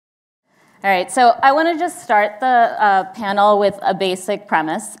All right, so I want to just start the panel with a basic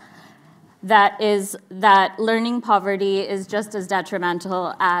premise. That is that learning poverty is just as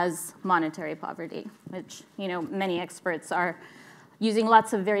detrimental as monetary poverty, which many experts are using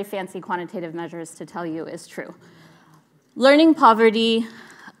lots of very fancy quantitative measures to tell you is true. Learning poverty,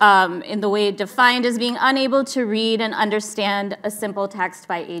 in the way defined, is being unable to read and understand a simple text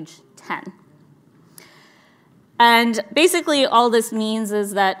by age 10. And basically all this means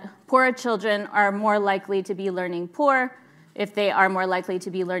is that poorer children are more likely to be learning poor. If they are more likely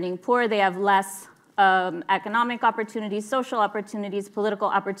to be learning poor, they have less economic opportunities, social opportunities, political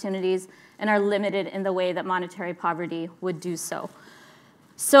opportunities, and are limited in the way that monetary poverty would do so.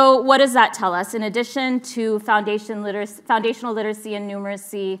 So what does that tell us? In addition to foundational literacy and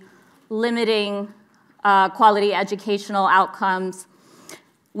numeracy limiting quality educational outcomes,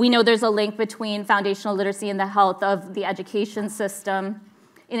 we know there's a link between foundational literacy and the health of the education system.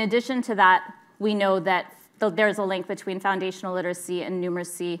 In addition to that, we know that there's a link between foundational literacy and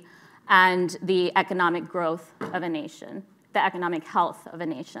numeracy and the economic growth of a nation, the economic health of a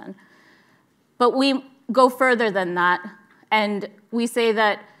nation. But we go further than that, and we say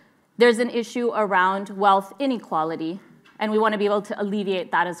that there's an issue around wealth inequality, and we want to be able to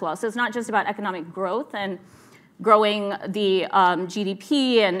alleviate that as well. So it's not just about economic growth and growing the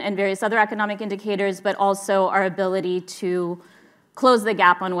GDP and various other economic indicators, but also our ability to close the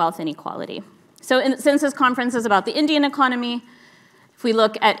gap on wealth inequality. So since this conference is about the Indian economy, if we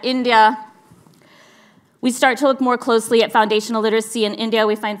look at India, we start to look more closely at foundational literacy. In India,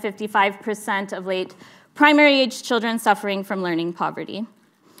 we find 55% of late primary age children suffering from learning poverty.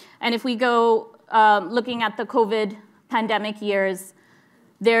 And if we go looking at the COVID pandemic years,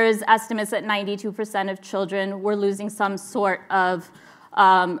 there's estimates that 92% of children were losing some sort of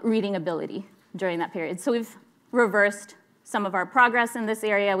reading ability during that period. So we've reversed some of our progress in this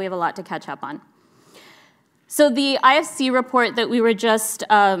area. We have a lot to catch up on. So the IFC report that we were just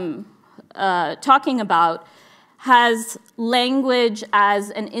talking about has language as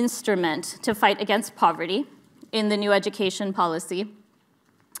an instrument to fight against poverty in the new education policy.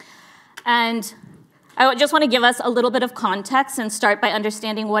 And I just want to give us a little bit of context and start by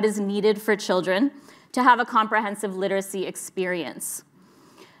understanding what is needed for children to have a comprehensive literacy experience.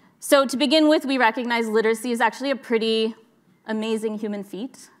 So to begin with, we recognize literacy is actually a pretty amazing human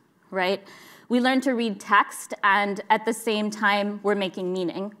feat, right? We learn to read text, and at the same time, we're making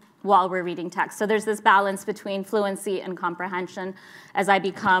meaning while we're reading text. So there's this balance between fluency and comprehension. As I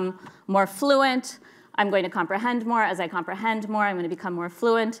become more fluent, I'm going to comprehend more. As I comprehend more, I'm going to become more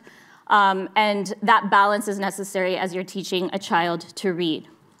fluent. And that balance is necessary as you're teaching a child to read.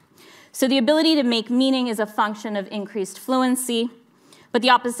 So the ability to make meaning is a function of increased fluency, but the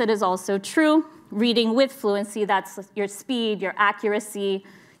opposite is also true. Reading with fluency, that's your speed, your accuracy,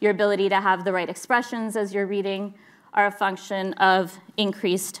 your ability to have the right expressions as you're reading, are a function of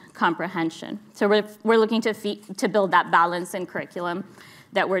increased comprehension. So we're looking to build that balance in curriculum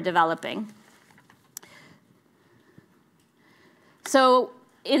that we're developing. So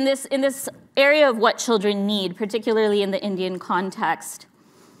in this area of what children need, particularly in the Indian context,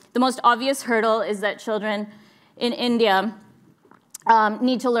 the most obvious hurdle is that children in India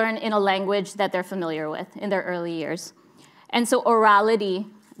need to learn in a language that they're familiar with in their early years. And so orality,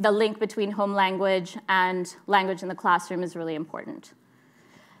 the link between home language and language in the classroom, is really important.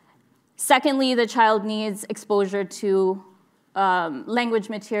 Secondly, the child needs exposure to language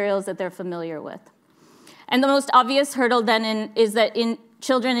materials that they're familiar with. And the most obvious hurdle then is that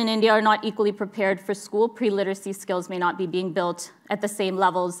children in India are not equally prepared for school. Pre-literacy skills may not be being built at the same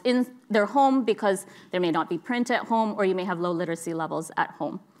levels in their home because there may not be print at home, or you may have low literacy levels at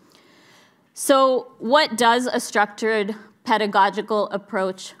home. So what does a structured pedagogical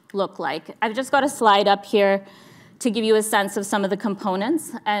approach look like? I've just got a slide up here to give you a sense of some of the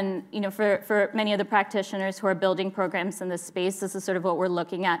components. And for many of the practitioners who are building programs in this space, this is sort of what we're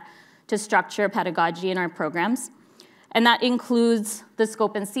looking at to structure pedagogy in our programs. And that includes the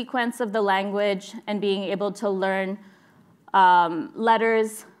scope and sequence of the language and being able to learn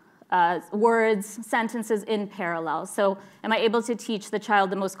letters, words, sentences in parallel. So am I able to teach the child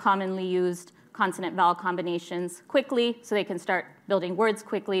the most commonly used consonant-vowel combinations quickly so they can start building words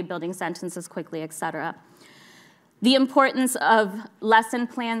quickly, building sentences quickly, et cetera. The importance of lesson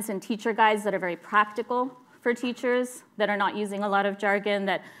plans and teacher guides that are very practical for teachers, that are not using a lot of jargon,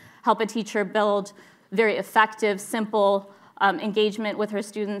 that help a teacher build very effective, simple engagement with her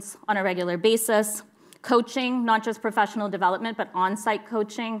students on a regular basis. Coaching, not just professional development, but on-site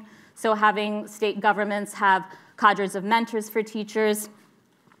coaching. So having state governments have cadres of mentors for teachers.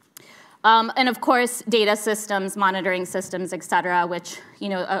 And of course, data systems, monitoring systems, et cetera, which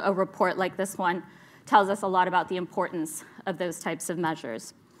a report like this one tells us a lot about the importance of those types of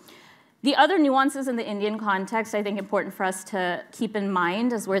measures. The other nuances in the Indian context, I think important for us to keep in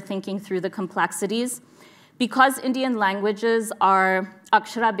mind as we're thinking through the complexities. Because Indian languages are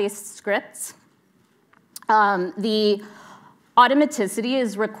akshara-based scripts, the automaticity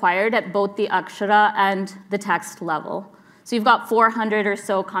is required at both the akshara and the text level. So you've got 400 or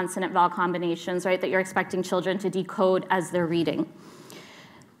so consonant-vowel combinations, right, that you're expecting children to decode as they're reading.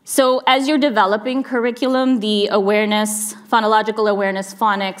 So as you're developing curriculum, the awareness, phonological awareness,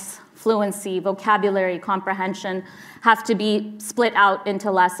 phonics, fluency, vocabulary, comprehension have to be split out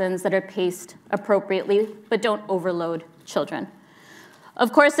into lessons that are paced appropriately, but don't overload children.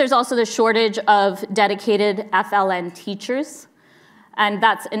 Of course, there's also the shortage of dedicated FLN teachers, and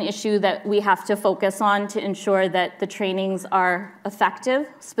that's an issue that we have to focus on to ensure that the trainings are effective,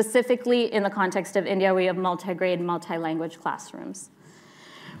 specifically in the context of India, where we have multi-grade, multi-language classrooms.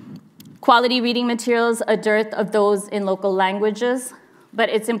 Quality reading materials, a dearth of those in local languages, but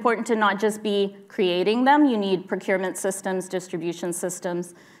it's important to not just be creating them. You need procurement systems, distribution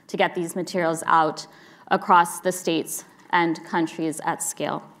systems to get these materials out across the states and countries at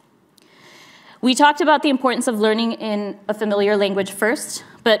scale. We talked about the importance of learning in a familiar language first,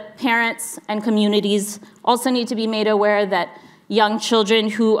 but parents and communities also need to be made aware that young children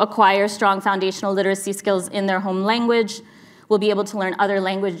who acquire strong foundational literacy skills in their home language will be able to learn other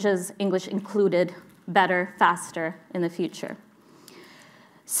languages, English included, better, faster in the future.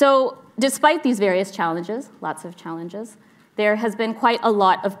 So despite these various challenges, lots of challenges, there has been quite a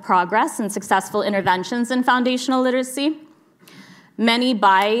lot of progress and successful interventions in foundational literacy, many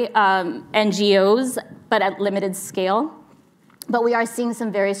by NGOs, but at limited scale. But we are seeing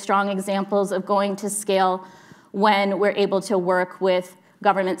some very strong examples of going to scale when we're able to work with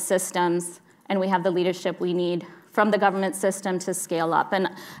government systems and we have the leadership we need from the government system to scale up. And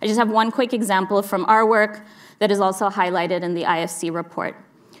I just have one quick example from our work that is also highlighted in the IFC report.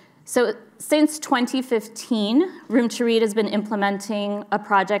 So since 2015, Room to Read has been implementing a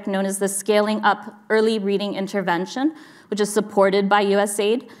project known as the Scaling Up Early Reading Intervention, which is supported by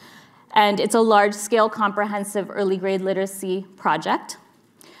USAID. And it's a large-scale, comprehensive early grade literacy project.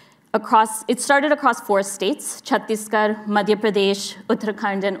 It started across 4 states, Chhattisgarh, Madhya Pradesh,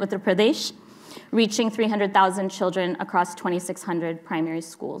 Uttarakhand, and Uttar Pradesh, reaching 300,000 children across 2,600 primary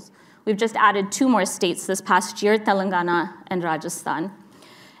schools. We've just added 2 more states this past year, Telangana and Rajasthan.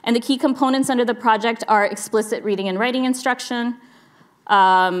 And the key components under the project are explicit reading and writing instruction,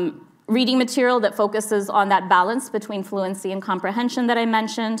 reading material that focuses on that balance between fluency and comprehension that I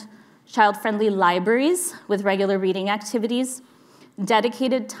mentioned, child-friendly libraries with regular reading activities,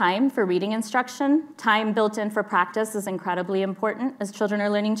 dedicated time for reading instruction. Time built in for practice is incredibly important as children are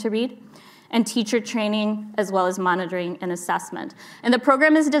learning to read, and teacher training, as well as monitoring and assessment. And the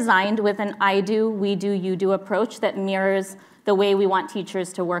program is designed with an I do, we do, you do approach that mirrors the way we want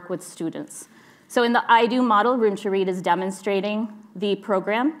teachers to work with students. So in the I do model, Room to Read is demonstrating the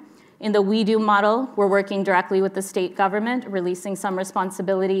program. In the we do model, we're working directly with the state government, releasing some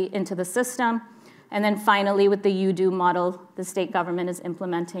responsibility into the system. And then finally, with the you do model, the state government is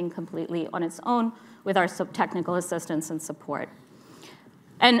implementing completely on its own with our technical assistance and support.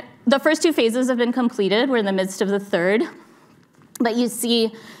 And the first 2 phases have been completed. We're in the midst of the 3rd. But you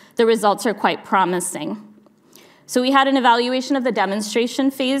see the results are quite promising. So we had an evaluation of the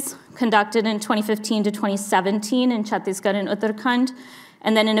demonstration phase conducted in 2015 to 2017 in Chhattisgarh and Uttarakhand,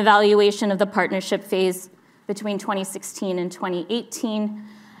 and then an evaluation of the partnership phase between 2016 and 2018.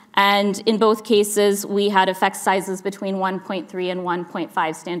 And in both cases, we had effect sizes between 1.3 and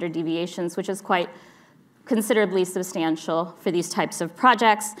 1.5 standard deviations, which is quite considerably substantial for these types of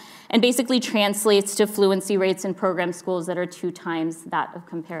projects, and basically translates to fluency rates in program schools that are 2 times that of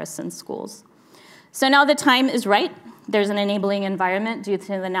comparison schools. So now the time is right. There's an enabling environment due to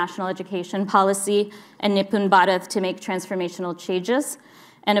the National Education Policy and Nipun Bharat to make transformational changes.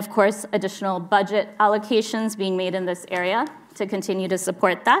 And of course, additional budget allocations being made in this area to continue to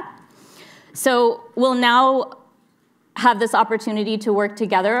support that. So we'll now have this opportunity to work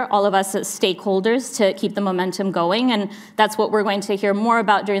together, all of us as stakeholders, to keep the momentum going. And that's what we're going to hear more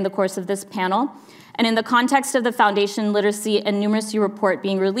about during the course of this panel. And in the context of the Foundation Literacy and Numeracy report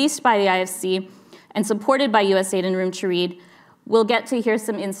being released by the IFC, and supported by USAID and Room to Read, we'll get to hear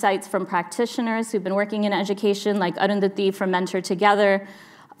some insights from practitioners who've been working in education, like Arundhati from Mentor Together,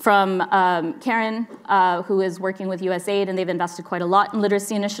 from Karen, who is working with USAID, and they've invested quite a lot in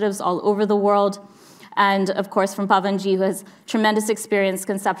literacy initiatives all over the world, and of course from Pavanji, who has tremendous experience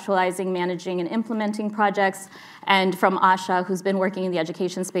conceptualizing, managing, and implementing projects, and from Asha, who's been working in the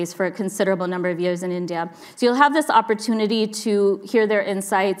education space for a considerable number of years in India. So you'll have this opportunity to hear their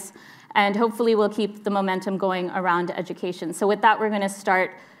insights, and hopefully we'll keep the momentum going around education. So with that, we're going to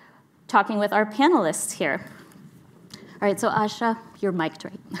start talking with our panelists here. All right, so Asha, you're mic'd,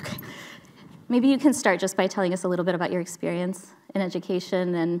 right? Okay. Maybe you can start just by telling us a little bit about your experience in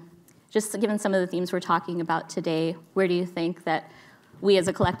education, and just given some of the themes we're talking about today, where do you think that we as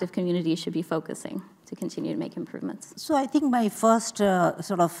a collective community should be focusing to continue to make improvements? So I think my first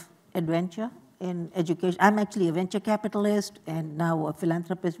sort of adventure in education, I'm actually a venture capitalist and now a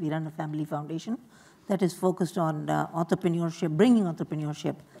philanthropist. We run a family foundation that is focused on entrepreneurship, bringing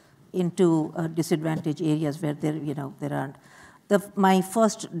entrepreneurship into disadvantaged areas where there aren't. My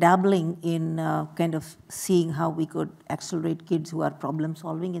first dabbling in kind of seeing how we could accelerate kids who are problem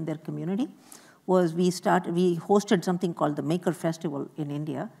solving in their community was we hosted something called the Maker Festival in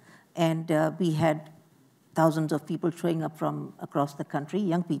India, and we had thousands of people showing up from across the country,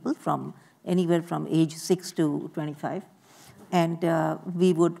 young people from anywhere from age 6 to 25. And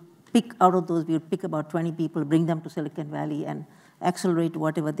we would pick out of those, we would pick about 20 people, bring them to Silicon Valley and accelerate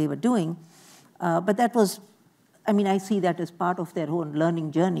whatever they were doing. But that was, I mean, I see that as part of their own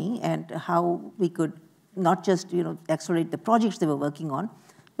learning journey and how we could not just accelerate the projects they were working on,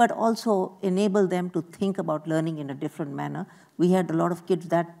 but also enable them to think about learning in a different manner. We had a lot of kids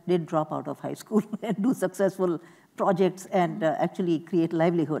that did drop out of high school and do successful projects and actually create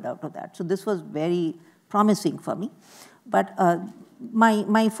livelihood out of that. So this was very promising for me. But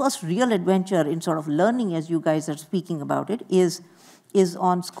my first real adventure in sort of learning, as you guys are speaking about it, is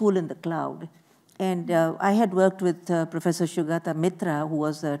on School in the Cloud. And I had worked with Professor Sugata Mitra, who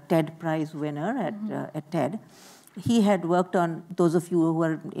was a TED Prize winner at TED. He had worked on, those of you who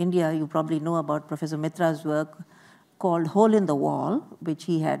are in India, you probably know about Professor Mitra's work called Hole in the Wall, which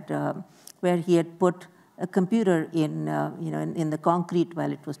he had, where he had put a computer in the concrete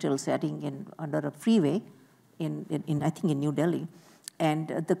while it was still setting under a freeway I think in New Delhi. And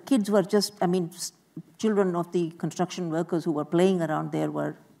the kids were just, I mean, children of the construction workers who were playing around there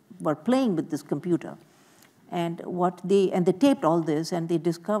were playing with this computer. And they taped all this, and they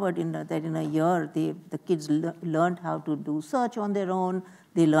discovered that in a year, the kids learned how to do search on their own.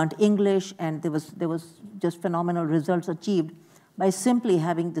 They learned English, and there was just phenomenal results achieved by simply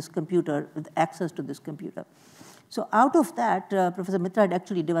having this computer, with access to this computer. So out of that, Professor Mitra had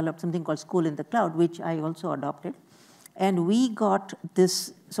actually developed something called School in the Cloud, which I also adopted. And we got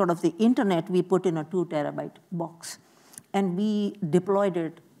this sort of the internet we put in a 2 terabyte box. And we deployed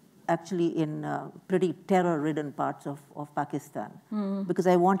it actually in pretty terror-ridden parts of Pakistan, because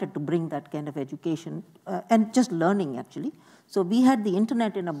I wanted to bring that kind of education and just learning, actually. So we had the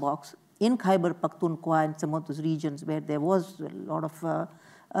internet in a box in Khyber Pakhtunkhwa and some of those regions where there was a lot of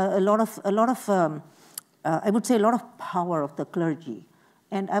I would say a lot of power of the clergy.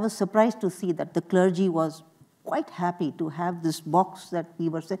 And I was surprised to see that the clergy was quite happy to have this box that we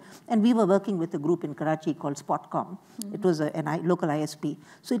were saying. And we were working with a group in Karachi called Spotcom. It was a local ISP.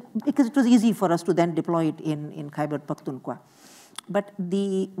 So because it was easy for us to then deploy it in Khyber Pakhtunkhwa. But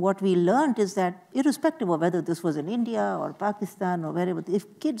what we learned is that irrespective of whether this was in India or Pakistan or wherever,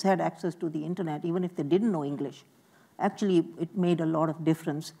 if kids had access to the internet, even if they didn't know English, actually it made a lot of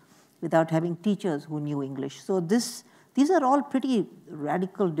difference without having teachers who knew English. So these are all pretty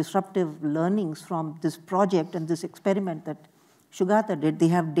radical, disruptive learnings from this project and this experiment that Sugata did. They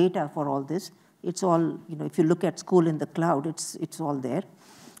have data for all this. It's all, if you look at School in the Cloud, it's all there.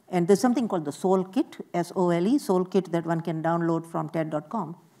 And there's something called the Soul Kit, S-O-L-E, Soul Kit, that one can download from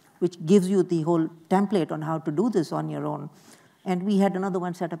TED.com, which gives you the whole template on how to do this on your own. And we had another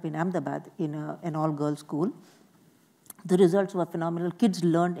one set up in Ahmedabad in an all-girls school. The results were phenomenal. Kids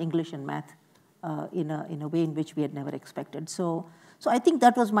learned English and math in a way in which we had never expected. So I think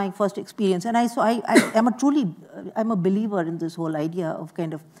that was my first experience. And I'm a believer in this whole idea of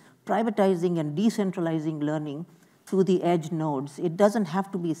kind of privatizing and decentralizing learning through the edge nodes. It doesn't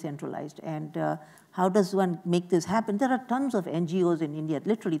have to be centralized. And how does one make this happen? There are tons of NGOs in India,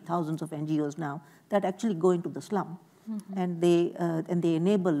 literally thousands of NGOs now, that actually go into the slum. And they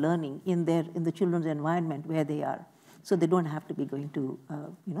enable learning in the children's environment where they are. So they don't have to be going to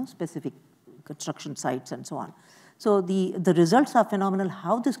specific construction sites and so on. So the results are phenomenal.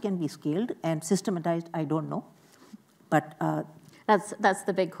 How this can be scaled and systematized, I don't know. But that's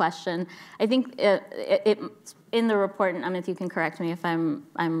the big question. I think in the report, and Amit, you can correct me if I'm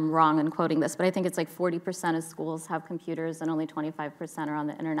wrong in quoting this, but I think it's like 40% of schools have computers and only 25% are on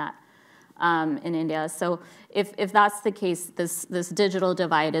the internet. in India. So if that's the case, this digital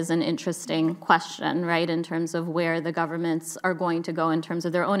divide is an interesting question, right, in terms of where the governments are going to go in terms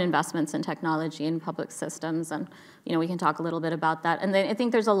of their own investments in technology and public systems. And we can talk a little bit about that. And then I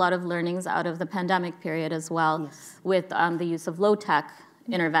think there's a lot of learnings out of the pandemic period as well, yes, with the use of low-tech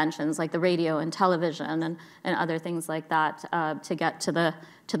interventions like the radio and television and other things like that to get to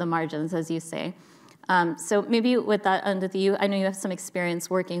the margins, as you say. So maybe with that, Arundhati, I know you have some experience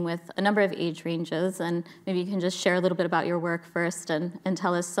working with a number of age ranges, and maybe you can just share a little bit about your work first and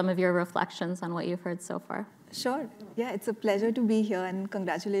tell us some of your reflections on what you've heard so far. Sure. Yeah, it's a pleasure to be here, and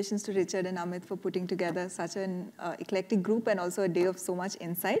congratulations to Richard and Amit for putting together such an eclectic group and also a day of so much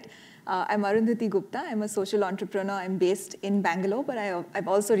insight. I'm Arundhati Gupta. I'm a social entrepreneur. I'm based in Bangalore, but I've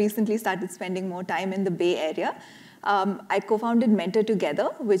also recently started spending more time in the Bay Area. I co-founded Mentor Together,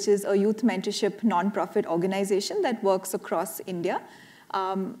 which is a youth mentorship non-profit organization that works across India.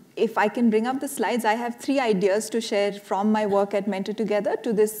 If I can bring up the slides, I have 3 ideas to share from my work at Mentor Together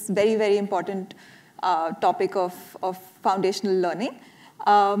to this very, very important topic of foundational learning.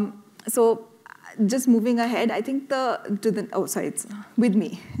 So just moving ahead, I think it's with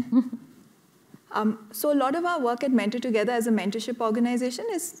me. So a lot of our work at Mentor Together as a mentorship organization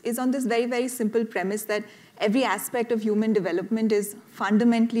is on this very, very simple premise that every aspect of human development is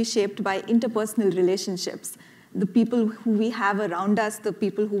fundamentally shaped by interpersonal relationships. The people who we have around us, the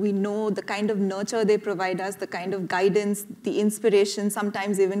people who we know, the kind of nurture they provide us, the kind of guidance, the inspiration,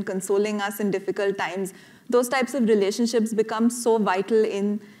 sometimes even consoling us in difficult times, those types of relationships become so vital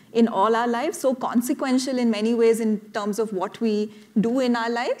in all our lives, so consequential in many ways in terms of what we do in our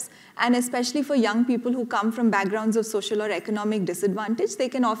lives. And especially for young people who come from backgrounds of social or economic disadvantage, they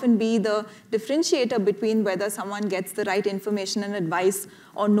can often be the differentiator between whether someone gets the right information and advice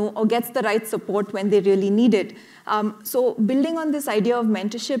or gets the right support when they really need it. So building on this idea of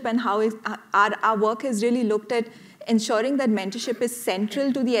mentorship and how our work has really looked at ensuring that mentorship is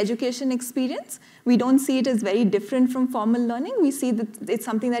central to the education experience. We don't see it as very different from formal learning. We see that it's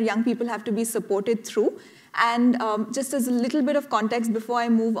something that young people have to be supported through. And just as a little bit of context before I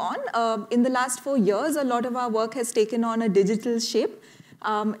move on, in the last 4 years, a lot of our work has taken on a digital shape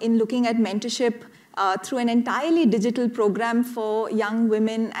in looking at mentorship through an entirely digital program for young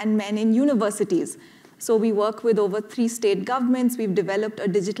women and men in universities. So we work with over 3 state governments. We've developed a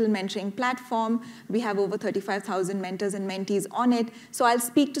digital mentoring platform. We have over 35,000 mentors and mentees on it. So I'll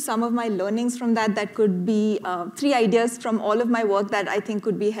speak to some of my learnings from that. That could be 3 ideas from all of my work that I think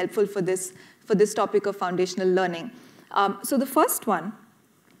could be helpful for this topic of foundational learning. So the first one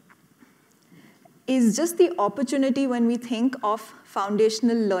is just the opportunity when we think of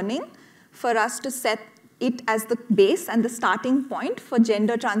foundational learning for us to set it as the base and the starting point for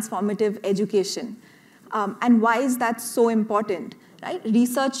gender transformative education. And why is that so important? Right?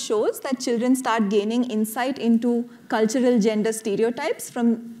 Research shows that children start gaining insight into cultural gender stereotypes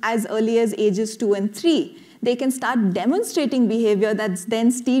from as early as ages 2 and 3. They can start demonstrating behavior that's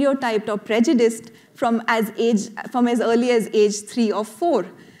then stereotyped or prejudiced from as early as age 3 or 4.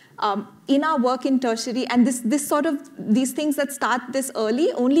 In our work in tertiary, and these things that start this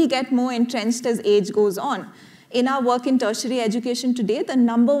early only get more entrenched as age goes on. In our work in tertiary education today, the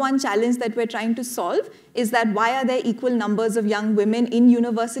 #1 challenge that we're trying to solve is that why are there equal numbers of young women in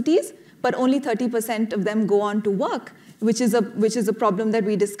universities, but only 30% of them go on to work, which is a problem that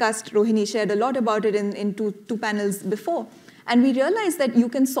we discussed. Rohini shared a lot about it in two panels before. And we realized that you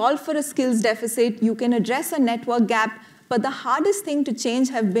can solve for a skills deficit, you can address a network gap, but the hardest thing to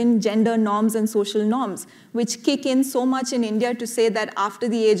change have been gender norms and social norms, which kick in so much in India to say that after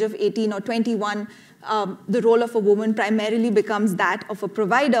the age of 18 or 21, the role of a woman primarily becomes that of a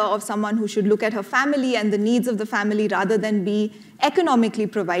provider, of someone who should look at her family and the needs of the family rather than be economically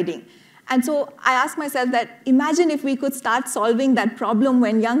providing. And so I asked myself that imagine if we could start solving that problem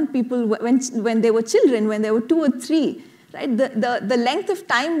when young people, when they were children, when they were 2 or 3, right? The length of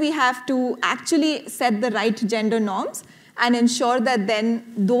time we have to actually set the right gender norms and ensure that then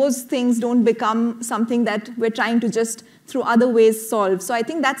those things don't become something that we're trying to just through other ways solve. So I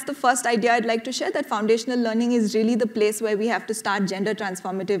think that's the first idea I'd like to share, that foundational learning is really the place where we have to start gender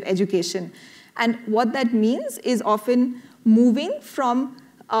transformative education. And what that means is often moving from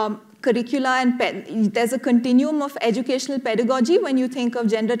curricula and there's a continuum of educational pedagogy when you think of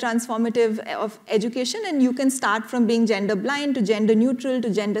gender transformative of education, and you can start from being gender blind to gender neutral to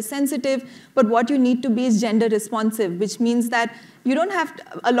gender sensitive, but what you need to be is gender responsive, which means that you don't have to,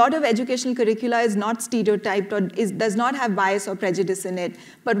 a lot of educational curricula is not stereotyped or does not have bias or prejudice in it.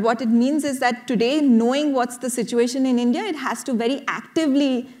 But what it means is that today, knowing what's the situation in India, it has to very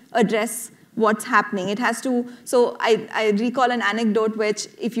actively address what's happening. It has to, so I recall an anecdote which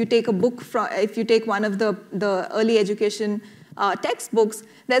if you take a book from, if you take one of the early education textbooks,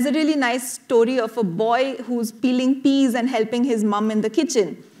 there's a really nice story of a boy who's peeling peas and helping his mom in the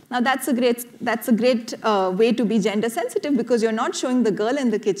kitchen. Now that's a great way to be gender sensitive because you're not showing the girl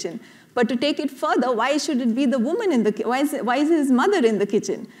in the kitchen. But to take it further, why should it be the woman in the kitchen? Why is his mother in the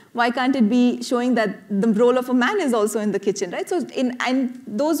kitchen? Why can't it be showing that the role of a man is also in the kitchen, right? So in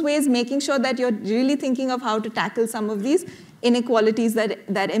those ways, making sure that you're really thinking of how to tackle some of these inequalities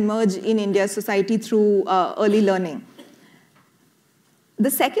that emerge in India's society through early learning.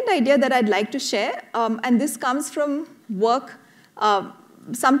 The second idea that I'd like to share, and this comes from work.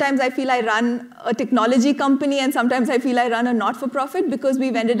 Sometimes I feel I run a technology company and sometimes I feel I run a not-for-profit because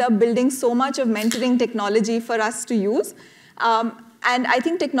we've ended up building so much of mentoring technology for us to use. And I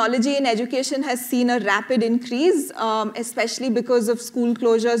think technology in education has seen a rapid increase, especially because of school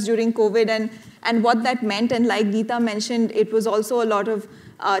closures during COVID and what that meant. And like Geeta mentioned, it was also a lot of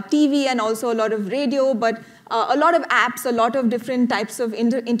TV and also a lot of radio, but a lot of apps, a lot of different types of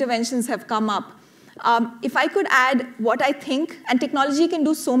interventions have come up. If I could add what I think, and technology can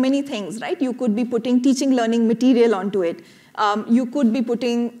do so many things, right? You could be putting teaching learning material onto it. You could be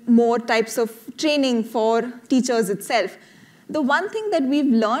putting more types of training for teachers itself. The one thing that we've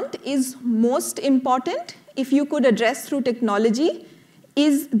learned is most important, if you could address through technology,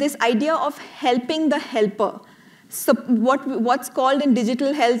 is this idea of helping the helper. So what's called in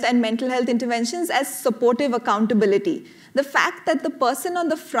digital health and mental health interventions as supportive accountability. The fact that the person on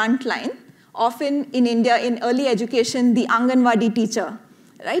the front line, often in India, in early education, the Anganwadi teacher,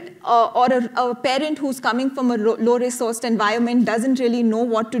 right? Or a parent who's coming from a low-resourced environment doesn't really know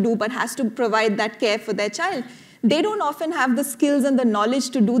what to do but has to provide that care for their child. They don't often have the skills and the knowledge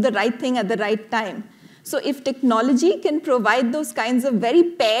to do the right thing at the right time. So if technology can provide those kinds of very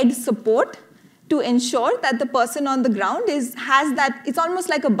paired support to ensure that the person on the ground has that, it's almost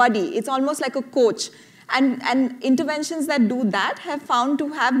like a buddy, it's almost like a coach. And interventions that do that have found to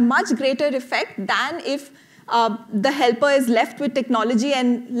have much greater effect than if the helper is left with technology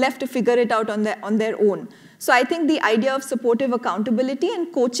and left to figure it out on their own. So I think the idea of supportive accountability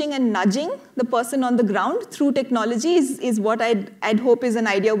and coaching and nudging the person on the ground through technology is what I'd hope is an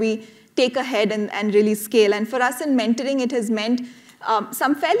idea we take ahead and really scale. And for us in mentoring, it has meant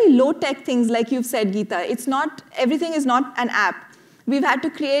some fairly low-tech things like you've said, Geeta. It's not, everything is not an app. We've had to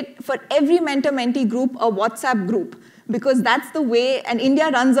create, for every mentor-mentee group, a WhatsApp group, because that's the way, and India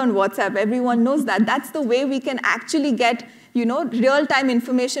runs on WhatsApp, everyone knows that. That's the way we can actually get, real-time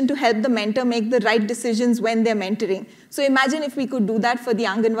information to help the mentor make the right decisions when they're mentoring. So imagine if we could do that for the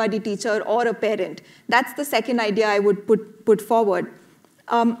Anganwadi teacher or a parent. That's the second idea I would put forward.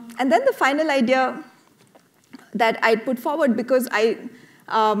 And then the final idea that I'd put forward, because I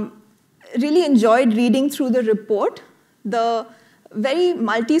really enjoyed reading through the report, the very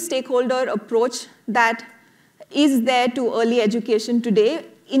multi-stakeholder approach that is there to early education today,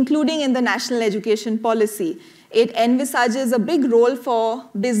 including in the national education policy. It envisages a big role for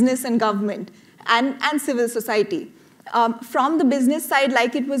business and government and civil society. From the business side,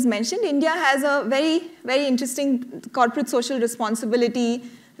 like it was mentioned, India has a very, very interesting corporate social responsibility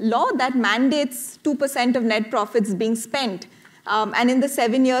law that mandates 2% of net profits being spent. And in the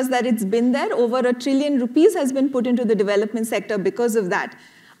 7 years that it's been there, over ₹1 trillion has been put into the development sector because of that.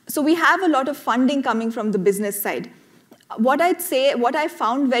 So we have a lot of funding coming from the business side. What I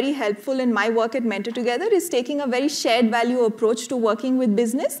found very helpful in my work at Mentor Together is taking a very shared value approach to working with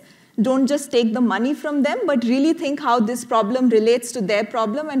business. Don't just take the money from them, but really think how this problem relates to their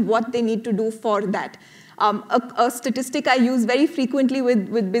problem and what they need to do for that. A statistic I use very frequently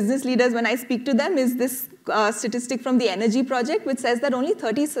with business leaders when I speak to them is this statistic from the Energy Project, which says that only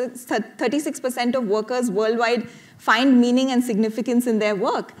 36% of workers worldwide find meaning and significance in their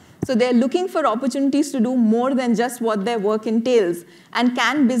work. So they're looking for opportunities to do more than just what their work entails. And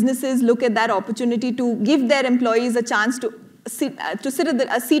can businesses look at that opportunity to give their employees a chance to sit at a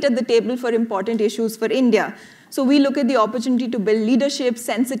seat at the table for important issues for India? So we look at the opportunity to build leadership,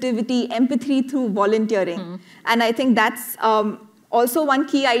 sensitivity, empathy through volunteering. Mm-hmm. And I think that's also one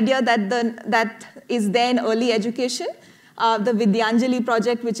key idea that is there in early education. The Vidyanjali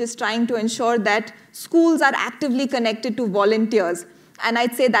project, which is trying to ensure that schools are actively connected to volunteers. And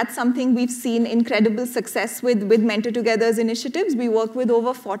I'd say that's something we've seen incredible success with Mentor Together's initiatives. We work with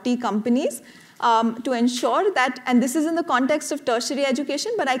over 40 companies to ensure that, and this is in the context of tertiary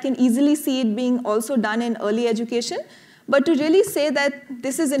education, but I can easily see it being also done in early education. But to really say that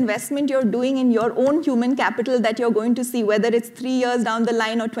this is investment you're doing in your own human capital that you're going to see, whether it's 3 years down the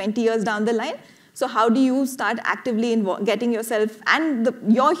line or 20 years down the line, So how do you start actively getting yourself and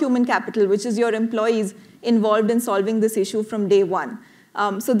your human capital, which is your employees, involved in solving this issue from day one?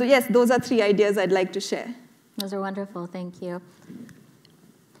 Yes, those are 3 ideas I'd like to share. Those are wonderful. Thank you.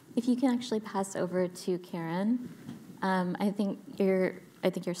 If you can actually pass over to Karen, I think your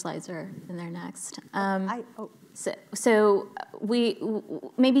slides are in there next. So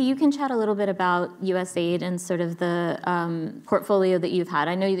maybe you can chat a little bit about USAID and sort of the portfolio that you've had.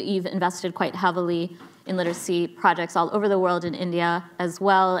 I know that you've invested quite heavily in literacy projects all over the world, in India as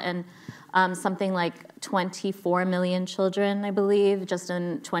well, and something like 24 million children, I believe, just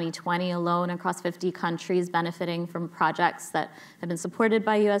in 2020 alone across 50 countries benefiting from projects that have been supported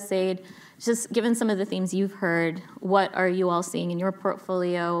by USAID. Just given some of the themes you've heard, what are you all seeing in your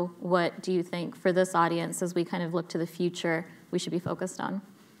portfolio? What do you think for this audience as we kind of look to the future we should be focused on?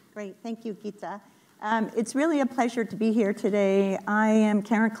 Great, thank you, Geeta. It's really a pleasure to be here today. I am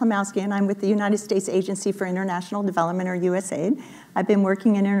Karen Klimowski, and I'm with the United States Agency for International Development, or USAID. I've been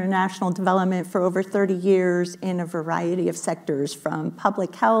working in international development for over 30 years in a variety of sectors, from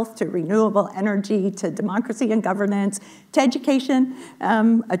public health to renewable energy to democracy and governance to education,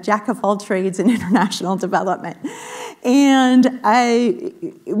 a jack of all trades in international development. And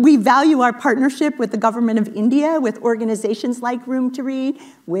we value our partnership with the government of India, with organizations like Room to Read,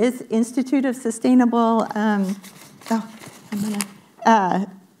 with Institute of Sustainable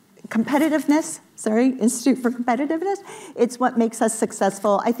Competitiveness, Institute for Competitiveness. It's what makes us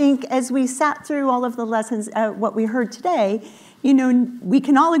successful. I think as we sat through all of the lessons, what we heard today, we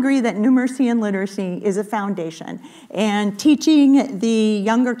can all agree that numeracy and literacy is a foundation. And teaching the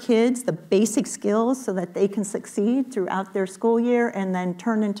younger kids the basic skills so that they can succeed throughout their school year and then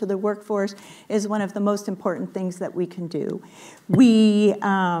turn into the workforce is one of the most important things that we can do. We at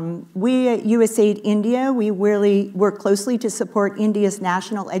USAID India, we really work closely to support India's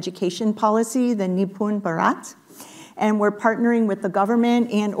national education policy, the Nipun Bharat. And we're partnering with the government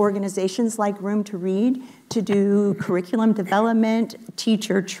and organizations like Room to Read to do curriculum development,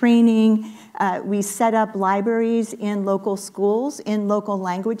 teacher training. We set up libraries in local schools in local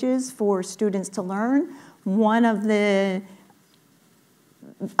languages for students to learn. One of the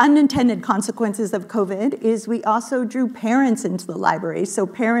unintended consequences of COVID is we also drew parents into the library. So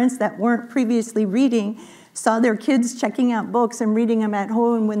parents that weren't previously reading saw their kids checking out books and reading them at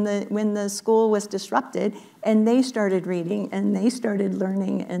home when the school was disrupted, and they started reading and they started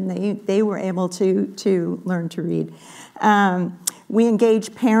learning, and they were able to learn to read. We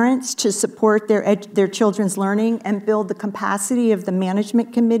engage parents to support their children's learning and build the capacity of the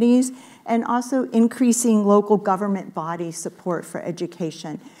management committees, and also increasing local government body support for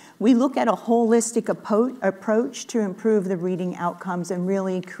education. We look at a holistic approach to improve the reading outcomes and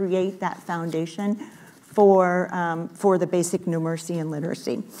really create that foundation for the basic numeracy and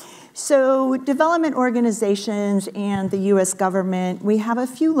literacy. So development organizations and the US government, we have a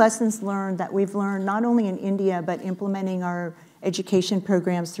few lessons learned that we've learned not only in India, but implementing our education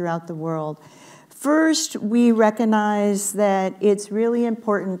programs throughout the world. First, we recognize that it's really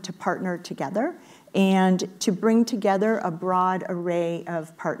important to partner together and to bring together a broad array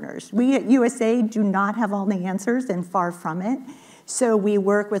of partners. We at USAID do not have all the answers, and far from it. So we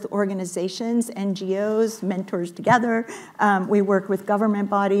work with organizations, NGOs, mentors together. We work with government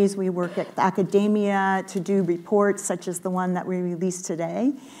bodies. We work at academia to do reports such as the one that we released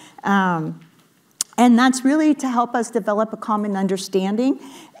today. And that's really to help us develop a common understanding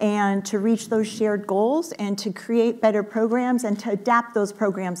and to reach those shared goals and to create better programs and to adapt those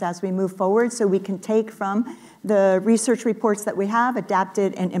programs as we move forward so we can take from the research reports that we have, adapt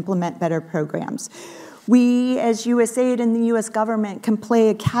it, and implement better programs. We, as USAID and the US government, can play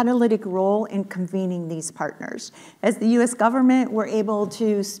a catalytic role in convening these partners. As the US government, we're able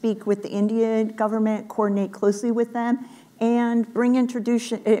to speak with the Indian government, coordinate closely with them, and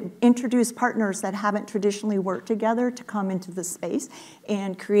introduce partners that haven't traditionally worked together to come into the space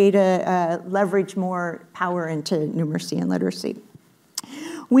and create leverage more power into numeracy and literacy.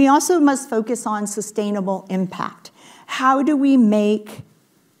 We also must focus on sustainable impact. How do we make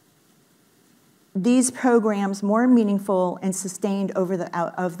these programs more meaningful and sustained over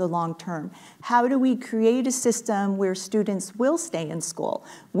the long term? How do we create a system where students will stay in school,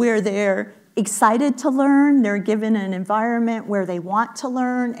 where they're excited to learn, they're given an environment where they want to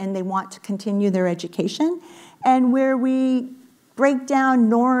learn and they want to continue their education, and where we break down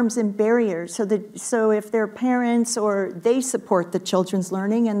norms and barriers so if their parents or they support the children's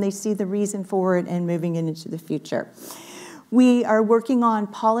learning and they see the reason for it and moving it into the future. We are working on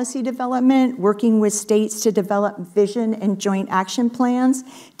policy development, working with states to develop vision and joint action plans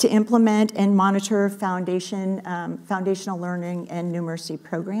to implement and monitor foundational learning and numeracy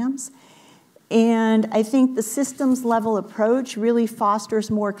programs. And I think the systems level approach really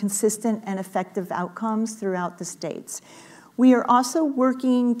fosters more consistent and effective outcomes throughout the states. We are also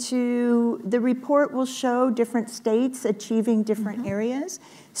working the report will show different states achieving different areas.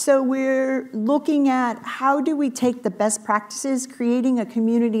 So we're looking at how do we take the best practices, creating a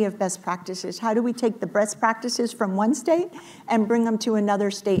community of best practices. How do we take the best practices from one state and bring them to another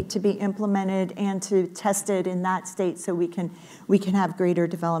state to be implemented and to tested in that state so we can have greater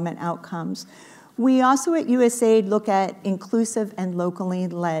development outcomes. We also at USAID look at inclusive and locally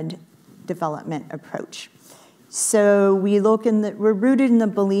led development approach. So we're rooted in the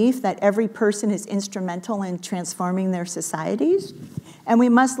belief that every person is instrumental in transforming their societies, and we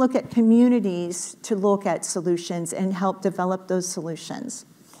must look at communities to look at solutions and help develop those solutions.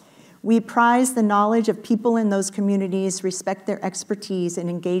 We prize the knowledge of people in those communities, respect their expertise, and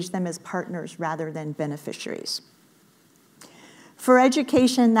engage them as partners rather than beneficiaries. For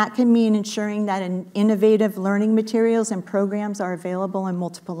education, that can mean ensuring that innovative learning materials and programs are available in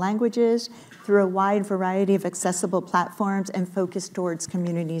multiple languages through a wide variety of accessible platforms and focused towards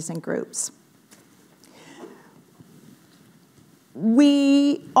communities and groups.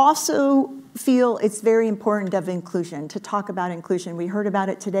 We also feel it's very important of inclusion, to talk about inclusion. We heard about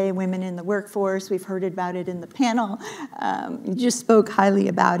it today, women in the workforce. We've heard about it in the panel. You just spoke highly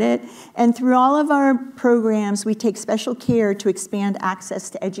about it. And through all of our programs, we take special care to expand access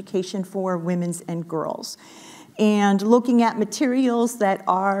to education for women and girls. And looking at materials that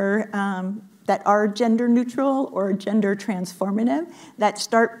are gender neutral or gender transformative, that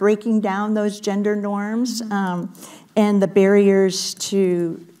start breaking down those gender norms and the barriers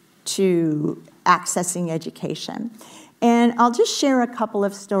to accessing education. And I'll just share a couple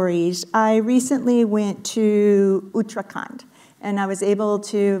of stories. I recently went to Uttarakhand, and I was able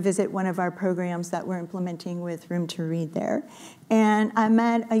to visit one of our programs that we're implementing with Room to Read there. And I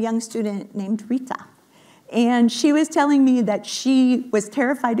met a young student named Rita. And she was telling me that she was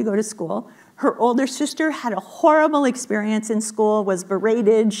terrified to go to school. Her older sister had a horrible experience in school, was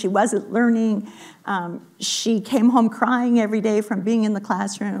berated, she wasn't learning. She came home crying every day from being in the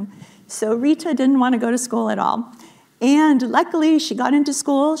classroom. So Rita didn't want to go to school at all. And luckily, she got into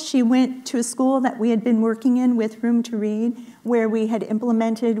school. She went to a school that we had been working in with Room to Read, where we had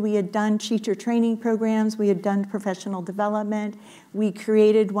done teacher training programs, we had done professional development. We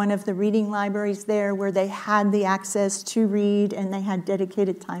created one of the reading libraries there where they had the access to read and they had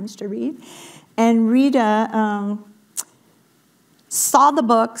dedicated times to read. And Rita saw the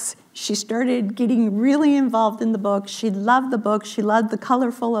books. She started getting really involved in the books. She loved the books. She loved the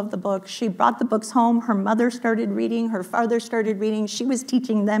colorful of the books. She brought the books home. Her mother started reading. Her father started reading. She was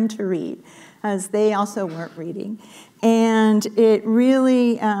teaching them to read, as they also weren't reading. And it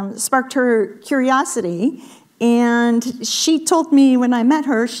really sparked her curiosity. And she told me when I met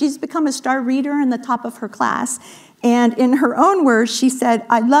her, she's become a star reader in the top of her class. And in her own words, she said,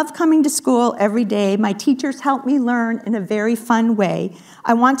 "I love coming to school every day. My teachers help me learn in a very fun way.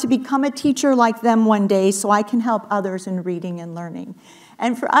 I want to become a teacher like them one day so I can help others in reading and learning."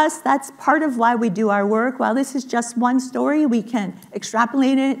 And for us, that's part of why we do our work. While this is just one story, we can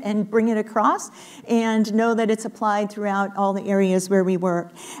extrapolate it and bring it across and know that it's applied throughout all the areas where we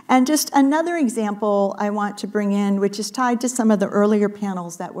work. And just another example I want to bring in, which is tied to some of the earlier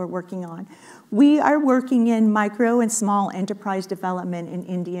panels that we're working on. We are working in micro and small enterprise development in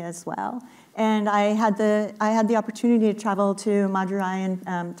India as well. And I had the opportunity to travel to Madurai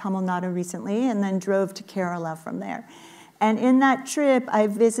and Tamil Nadu recently, and then drove to Kerala from there. And in that trip, I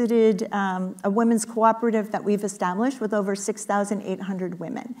visited a women's cooperative that we've established with over 6,800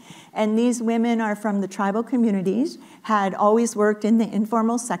 women. And these women are from the tribal communities, had always worked in the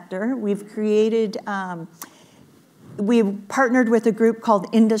informal sector. We've partnered with a group called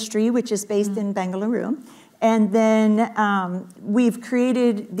Industry, which is based in Bengaluru. And then we've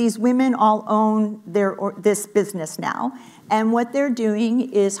created, these women all own this business now. And what they're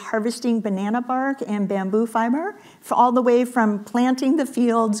doing is harvesting banana bark and bamboo fiber, all the way from planting the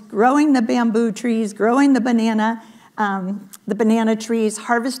fields, growing the bamboo trees, growing the banana trees,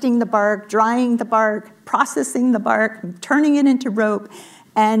 harvesting the bark, drying the bark, processing the bark, turning it into rope,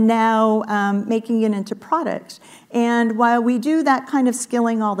 and now making it into products. And while we do that kind of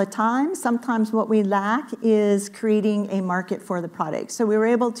skilling all the time, sometimes what we lack is creating a market for the product. So we were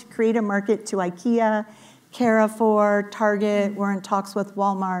able to create a market to IKEA, Carrefour, Target. We're in talks with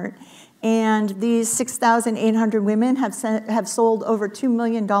Walmart. And these 6,800 women have sold over $2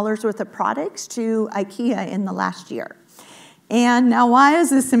 million worth of products to IKEA in the last year. And now why is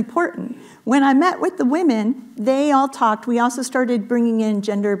this important? When I met with the women, they all talked. We also started bringing in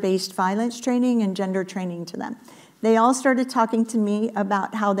gender-based violence training and gender training to them. they all started talking to me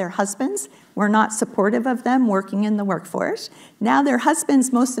about how their husbands were not supportive of them working in the workforce. Now their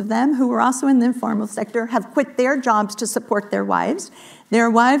husbands, most of them, who were also in the informal sector, have quit their jobs to support their wives. Their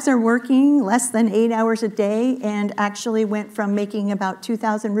wives are working less than 8 hours a day and actually went from making about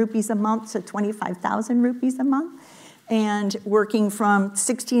 2,000 rupees a month to 25,000 rupees a month, and working from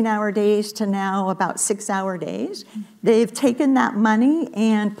 16-hour days to now about 6-hour days. They've taken that money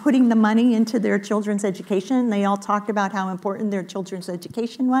and putting the money into their children's education. They all talked about how important their children's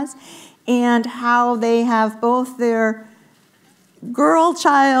education was and how they have both their girl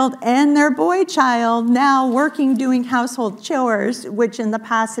child and their boy child now working doing household chores, which in the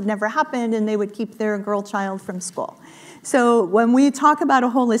past had never happened, and they would keep their girl child from school. So when we talk about a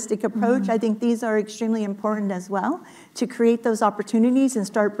holistic approach, I think these are extremely important as well, to create those opportunities and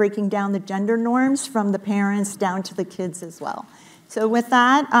start breaking down the gender norms from the parents down to the kids as well. So with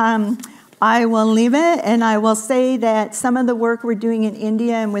that, I will leave it, and I will say that some of the work we're doing in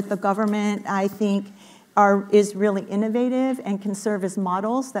India and with the government, I think, is really innovative and can serve as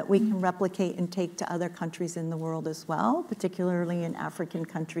models that we can replicate and take to other countries in the world as well, particularly in African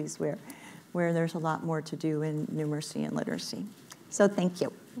countries where there's a lot more to do in numeracy and literacy. So thank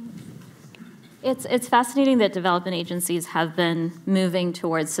you. It's fascinating that development agencies have been moving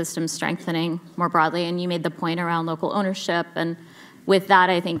towards system strengthening more broadly, and you made the point around local ownership, and with that,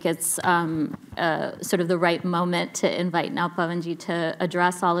 I think it's sort of the right moment to invite now Pavanji to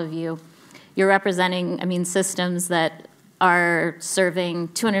address all of you. You're representing, systems that are serving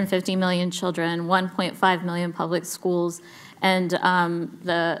 250 million children, 1.5 million public schools, and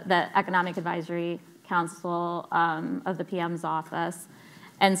the Economic Advisory Council of the PM's office.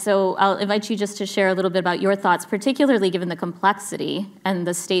 And so I'll invite you just to share a little bit about your thoughts, particularly given the complexity and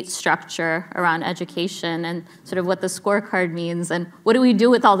the state structure around education and sort of what the scorecard means and what do we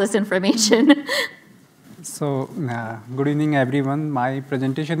do with all this information? So, good evening, everyone. My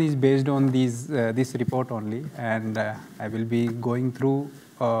presentation is based on this report only, and I will be going through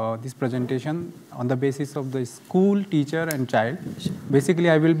this presentation on the basis of the school, teacher, and child. Basically,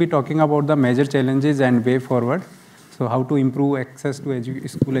 I will be talking about the major challenges and way forward. So, how to improve access to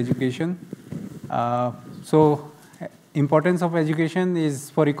school education. Importance of education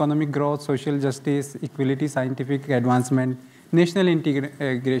is for economic growth, social justice, equality, scientific advancement, national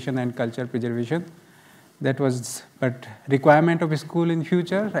integration, and cultural preservation. That was, but requirement of school in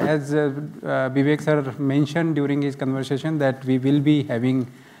future, as Vivek sir mentioned during his conversation, that we will be having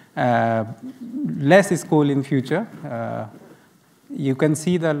less school in future. You can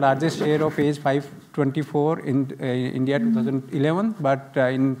see the largest share of age 5-24 in India 2011, but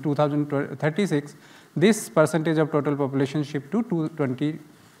in 2036, this percentage of total population shift to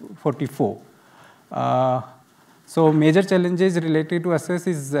 2044. So major challenges related to access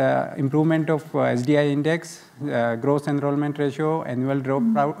is improvement of SDI index, gross enrollment ratio, annual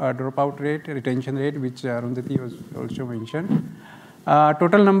dropout rate, retention rate, which Arundhati was also mentioned.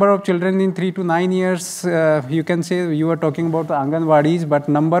 Total number of children in 3 to 9 years, you can say you are talking about the Anganwadis, but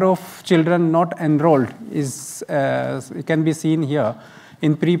number of children not enrolled is it can be seen here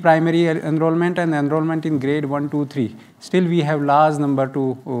in pre-primary enrollment and enrollment in grade 1, 2, 3. Still we have large number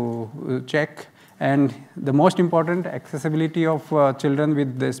to check. And the most important, accessibility of children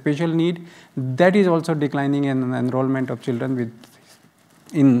with the special need, that is also declining in enrollment of children with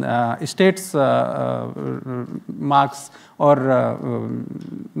in states marks or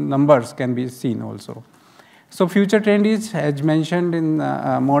numbers can be seen also. So future trend is, as mentioned in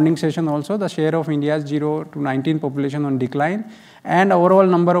morning session also, the share of India's 0 to 19 population on decline, and overall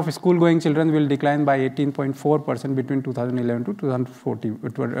number of school-going children will decline by 18.4% between 2011 to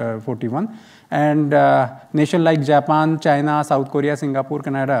 2041. And nations like Japan, China, South Korea, Singapore,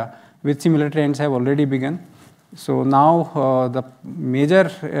 Canada, with similar trends have already begun. So now the major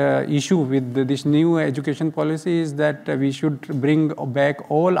issue with this new education policy is that we should bring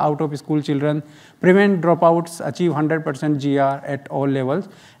back all out-of-school children, prevent dropouts, achieve 100% GR at all levels,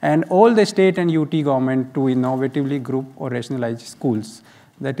 and all the state and UT government to innovatively group or rationalize schools.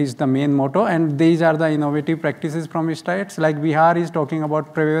 That is the main motto, and these are the innovative practices from states. Like Bihar is talking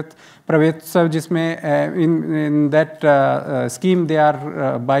about Pravetsav, jisme in that scheme they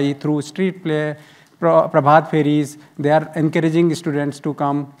are through street play, Prabhat Ferries, they are encouraging students to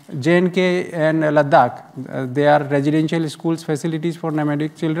come. J&K and Ladakh, they are residential schools facilities for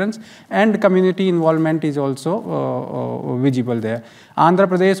nomadic children, and community involvement is also visible there. Andhra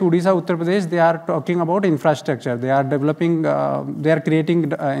Pradesh, Odisha, Uttar Pradesh, they are talking about infrastructure. They are developing, they are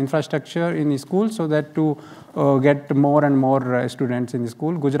creating infrastructure in schools so that to get more and more students in the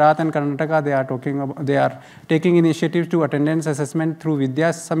school. Gujarat and Karnataka, they are taking initiatives to attendance assessment through Vidya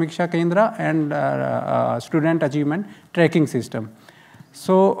Samiksha Kendra and student achievement tracking system.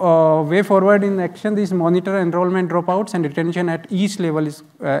 So way forward in action is monitor enrollment dropouts and retention at each level,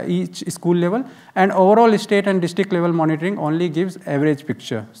 each school level, and overall state and district level monitoring only gives average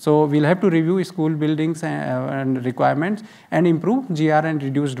picture. So we'll have to review school buildings and requirements and improve GR and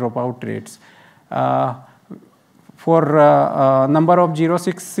reduce dropout rates. For number of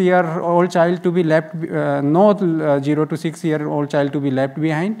 0-6-year-old child to be left, no 0 to 6-year-old child to be left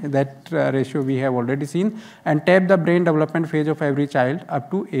behind, that ratio we have already seen, and tap the brain development phase of every child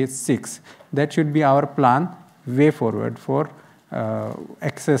up to age 6. That should be our plan way forward for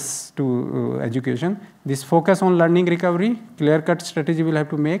access to education. This focus on learning recovery, clear-cut strategy will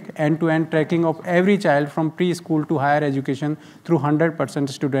have to make, end-to-end tracking of every child from preschool to higher education through 100%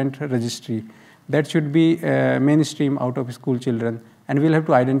 student registry. That should be mainstream out of school children, and we'll have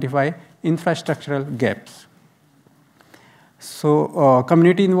to identify infrastructural gaps. So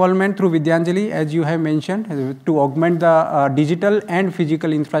community involvement through Vidyanjali, as you have mentioned, to augment the digital and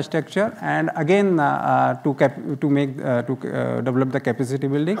physical infrastructure, and again to develop the capacity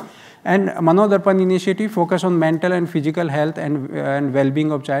building. And Manodarpan initiative focus on mental and physical health and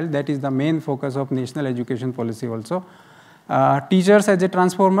well-being of child. That is the main focus of national education policy also. Teachers as a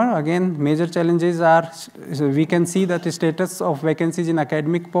transformer, again, major challenges are, so we can see that the status of vacancies in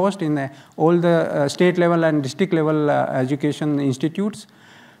academic post in all the state level and district level education institutes.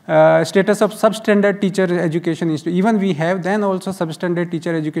 Status of substandard teacher education institute, even we have, then also substandard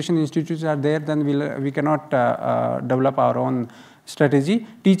teacher education institutes are there, then we cannot develop our own strategy.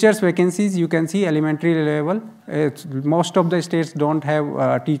 Teachers vacancies, you can see elementary level, most of the states don't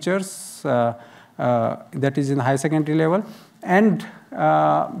have teachers. That is in high secondary level. And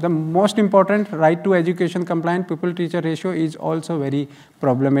the most important, right to education compliant pupil-teacher ratio is also very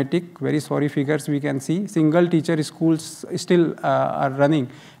problematic. Very sorry figures we can see. Single teacher schools still are running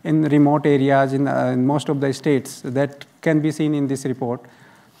in remote areas in most of the states. That can be seen in this report.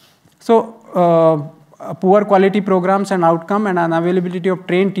 So poor quality programs and outcome and unavailability of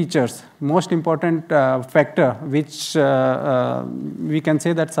trained teachers, most important factor, which we can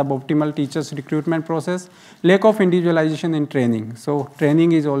say that suboptimal teachers recruitment process, lack of individualization in training. So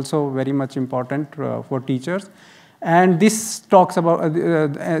training is also very much important for teachers. And this talks about,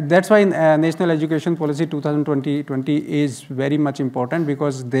 that's why National Education Policy 2020 is very much important,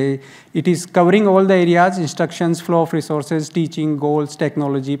 because it is covering all the areas, instructions, flow of resources, teaching, goals,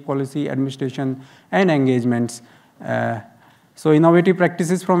 technology, policy, administration, and engagements. So innovative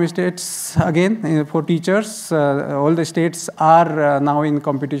practices from states, again, for teachers, all the states are now in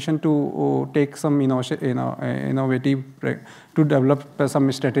competition to take some innovative, to develop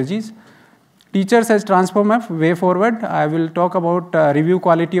some strategies. Teachers as transformer, way forward. I will talk about review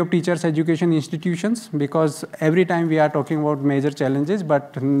quality of teachers education institutions, because every time we are talking about major challenges,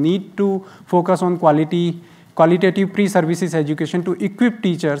 but need to focus on qualitative pre-services education to equip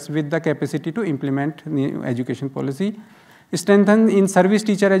teachers with the capacity to implement new education policy. Strengthen in-service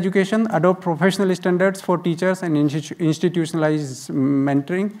teacher education, adopt professional standards for teachers and institutionalize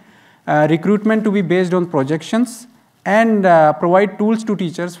mentoring. Recruitment to be based on projections, and provide tools to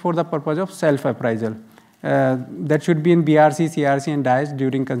teachers for the purpose of self-appraisal. That should be in BRC, CRC, and DICE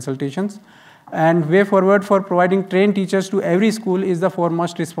during consultations. And way forward for providing trained teachers to every school is the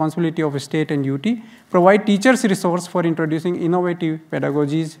foremost responsibility of state and UT. Provide teachers resource for introducing innovative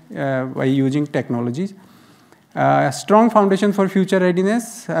pedagogies by using technologies. Strong foundation for future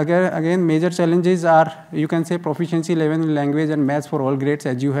readiness. Again, major challenges are, you can say, proficiency level in language and maths for all grades,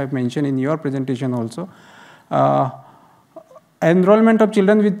 as you have mentioned in your presentation also. Enrollment of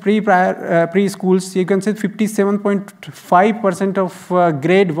children with preschools, you can say 57.5% of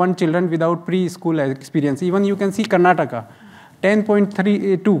grade 1 children without preschool experience. Even you can see Karnataka,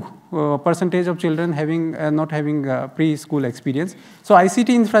 10.32% of children not having preschool experience. So ICT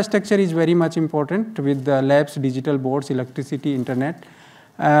infrastructure is very much important with the labs, digital boards, electricity, internet.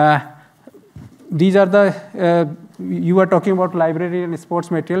 These are the, you are talking about library and sports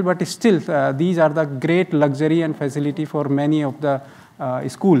material, but still these are the great luxury and facility for many of the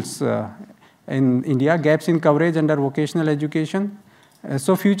schools in India. Gaps in coverage under vocational education.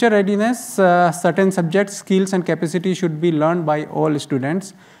 So future readiness, certain subjects, skills and capacity should be learned by all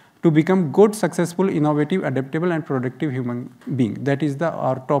students to become good, successful, innovative, adaptable and productive human being. That is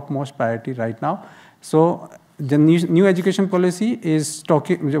our topmost priority right now. So the new education policy is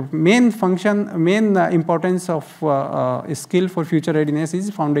talking, the main importance of skill for future readiness is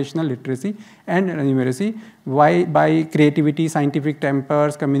foundational literacy and numeracy. Why? By creativity, scientific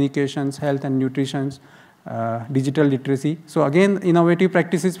tempers, communications, health and nutrition, digital literacy. So again, innovative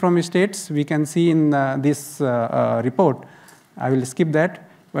practices from states we can see in this report. I will skip that,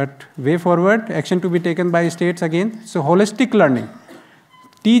 but way forward, action to be taken by states again. So holistic learning,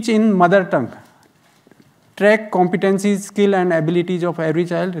 teach in mother tongue, track competencies, skill and abilities of every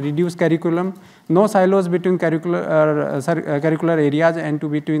child, reduce curriculum, no silos between curricular areas and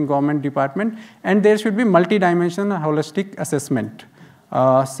between government department, and there should be multi-dimensional holistic assessment.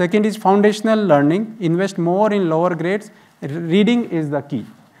 Second is foundational learning, invest more in lower grades, reading is the key.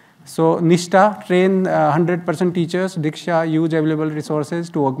 So Nishta, train 100% teachers, Diksha, use available resources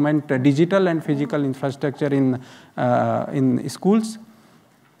to augment digital and physical infrastructure in schools.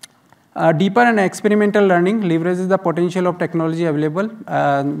 Deeper and experimental learning leverages the potential of technology available.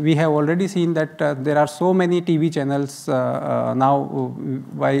 We have already seen that there are so many TV channels now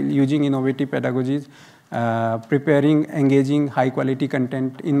while using innovative pedagogies, preparing, engaging high-quality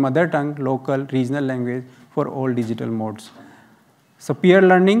content in mother tongue, local, regional language for all digital modes. So peer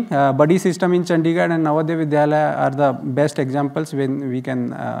learning, buddy system in Chandigarh and Navodaya Vidyalaya are the best examples when we can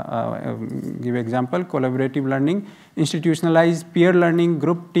give example. Collaborative learning, institutionalized peer learning,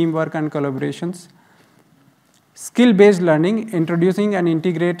 group teamwork and collaborations. Skill-based learning, introducing and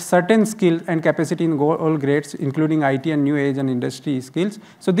integrate certain skills and capacity in all grades, including IT and new age and industry skills.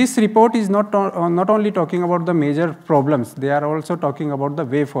 So this report is not only talking about the major problems, they are also talking about the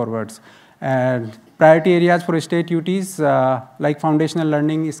way forwards. And priority areas for state duties like foundational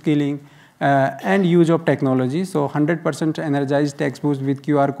learning, skilling, and use of technology. So 100% energized textbooks with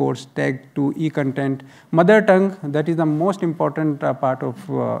QR codes tagged to e-content. Mother tongue, that is the most important part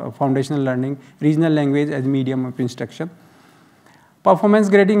of foundational learning. Regional language as medium of instruction. Performance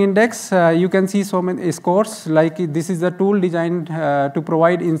grading index, you can see so many scores. Like this is a tool designed to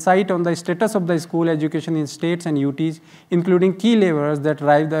provide insight on the status of the school education in states and UTs, including key levers that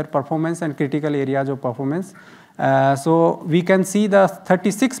drive their performance and critical areas of performance. So we can see the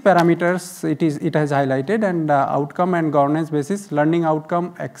 36 parameters it has highlighted, and outcome and governance basis, learning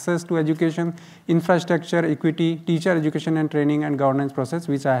outcome, access to education, infrastructure, equity, teacher education and training, and governance process,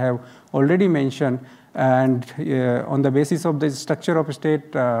 which I have already mentioned. And on the basis of the structure of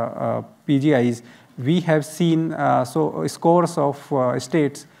state PGIs, we have seen scores of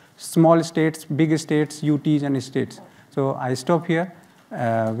states, small states, big states, UTs, and states. So I stop here,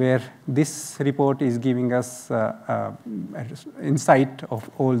 where this report is giving us insight of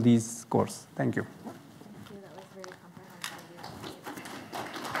all these scores. Thank you.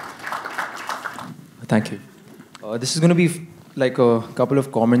 Thank you. This is going to be like a couple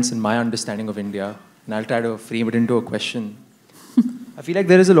of comments in my understanding of India, and I'll try to frame it into a question. I feel like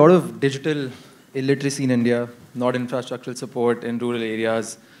there is a lot of digital illiteracy in India, not infrastructural support in rural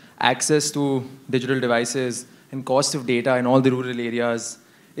areas, access to digital devices, and cost of data in all the rural areas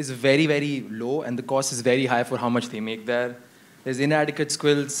is very, very low, and the cost is very high for how much they make there. There's inadequate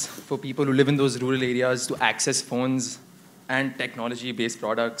skills for people who live in those rural areas to access phones and technology-based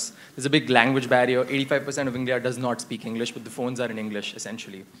products. There's a big language barrier. 85% of India does not speak English, but the phones are in English,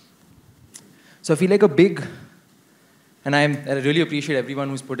 essentially. So I feel like and I really appreciate everyone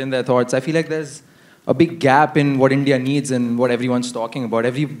who's put in their thoughts. I feel like there's a big gap in what India needs and what everyone's talking about.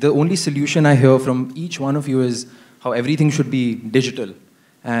 The only solution I hear from each one of you is how everything should be digital.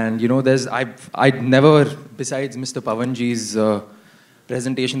 And I'd never, besides Mr. Pavanji's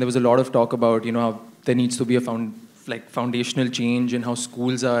presentation, there was a lot of talk about how there needs to be a foundational change in how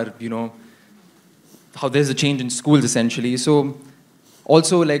schools are, how there's a change in schools essentially. So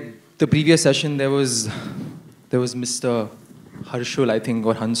also like the previous session, there was Mr. Harshul, I think,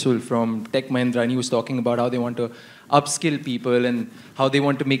 or Hansul from Tech Mahindra, and he was talking about how they want to upskill people and how they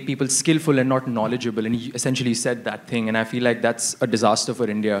want to make people skillful and not knowledgeable. And he essentially said that thing, and I feel like that's a disaster for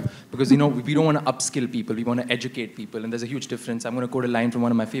India because we don't want to upskill people, we want to educate people, and there's a huge difference. I'm going to quote a line from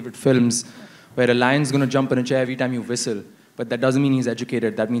one of my favorite films where a lion's going to jump on a chair every time you whistle, but that doesn't mean he's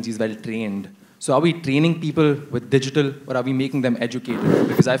educated, that means he's well trained. So are we training people with digital, or are we making them educated?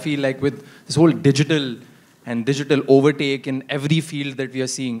 Because I feel like with this whole digital overtake in every field that we are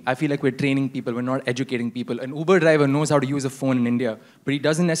seeing, I feel like we're training people, we're not educating people. An Uber driver knows how to use a phone in India, but he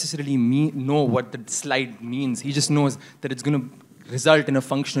doesn't necessarily know what the slide means. He just knows that it's going to result in a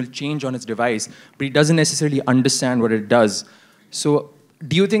functional change on his device, but he doesn't necessarily understand what it does. So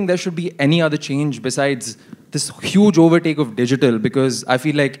do you think there should be any other change besides this huge overtake of digital? Because I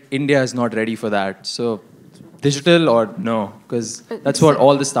feel like India is not ready for that. So digital or no? Because that's what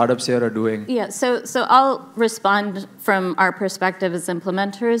all the startups here are doing. Yeah, so I'll respond from our perspective as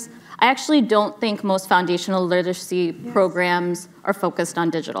implementers. I actually don't think most foundational literacy programs are focused on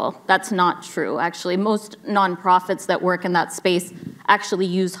digital. That's not true, actually. Most nonprofits that work in that space actually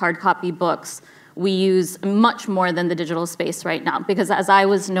use hard copy books we use much more than the digital space right now, because as I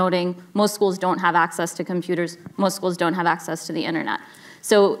was noting, most schools don't have access to computers, most schools don't have access to the internet.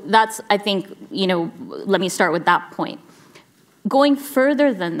 So that's, I think, let me start with that point. Going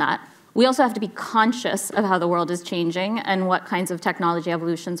further than that, we also have to be conscious of how the world is changing and what kinds of technology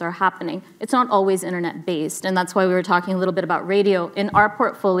evolutions are happening. It's not always internet-based, and that's why we were talking a little bit about radio. In our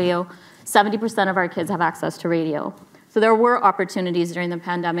portfolio, 70% of our kids have access to radio. So there were opportunities during the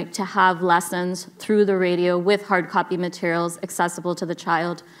pandemic to have lessons through the radio with hard copy materials accessible to the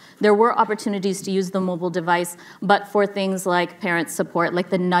child. There were opportunities to use the mobile device, but for things like parent support, like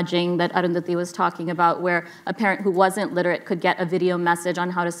the nudging that Arundhati was talking about, where a parent who wasn't literate could get a video message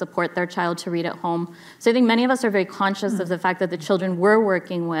on how to support their child to read at home. So I think many of us are very conscious of the fact that the children we're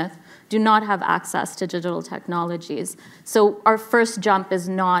working with do not have access to digital technologies. So our first jump is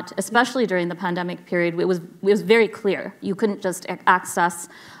not, especially during the pandemic period, it was very clear. You couldn't just access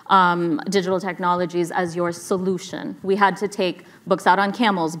digital technologies as your solution. We had to take books out on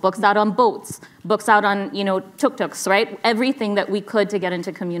camels, books out on boats, books out on tuk-tuks, right? Everything that we could to get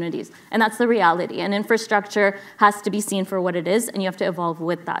into communities. And that's the reality. And infrastructure has to be seen for what it is, and you have to evolve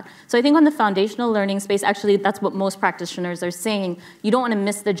with that. So I think on the foundational learning space, actually that's what most practitioners are saying. You don't want to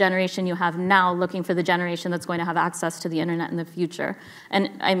miss the generation you have now looking for the generation that's going to have access to the internet in the future.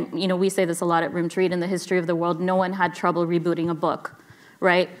 And we say this a lot at Room to Read. In the history of the world, no one had trouble rebooting a book,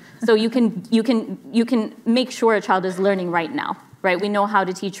 right? So you can make sure a child is learning right now, right? We know how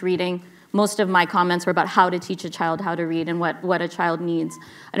to teach reading. Most of my comments were about how to teach a child how to read and what a child needs.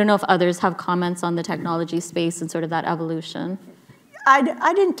 I don't know if others have comments on the technology space and sort of that evolution. I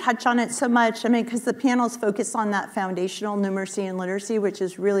didn't touch on it so much, because the panel's focused on that foundational numeracy and literacy, which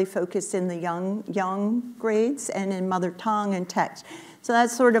is really focused in the young grades and in mother tongue and text. So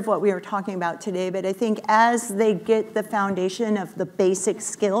that's sort of what we were talking about today. But I think as they get the foundation of the basic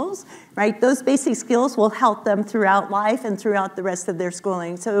skills, right, those basic skills will help them throughout life and throughout the rest of their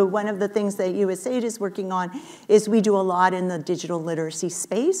schooling. So one of the things that USAID is working on is we do a lot in the digital literacy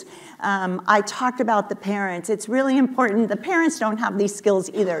space. I talked about the parents. It's really important. The parents don't have these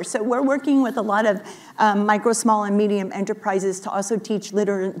skills either. So we're working with a lot of micro, small, and medium enterprises to also teach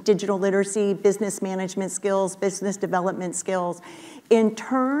digital literacy, business management skills, business development skills. In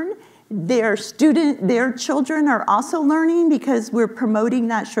turn, their children are also learning because we're promoting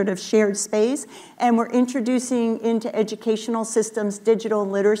that sort of shared space, and we're introducing into educational systems digital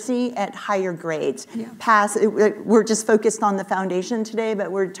literacy at higher grades. Yeah. We're just focused on the foundation today, but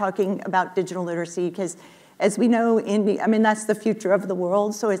we're talking about digital literacy because, as we know, that's the future of the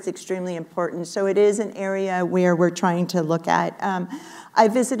world, so it's extremely important. So it is an area where we're trying to look at. I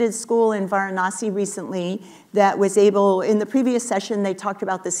visited school in Varanasi recently that was able, in the previous session, they talked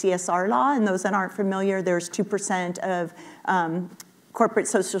about the CSR law, and those that aren't familiar, there's 2% of corporate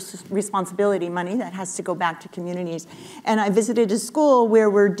social responsibility money that has to go back to communities. And I visited a school where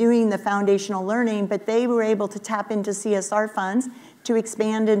we're doing the foundational learning, but they were able to tap into CSR funds to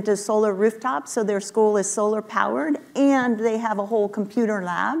expand into solar rooftops, so their school is solar powered, and they have a whole computer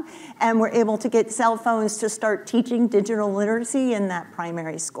lab, and we're able to get cell phones to start teaching digital literacy in that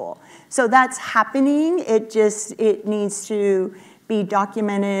primary school. So that's happening. It needs to be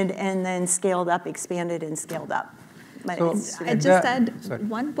documented and then scaled up, expanded and scaled up. So, I just add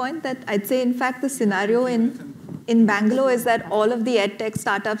one point that I'd say, in fact, the scenario in Bangalore is that all of the edtech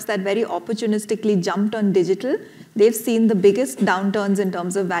startups that very opportunistically jumped on digital, they've seen the biggest downturns in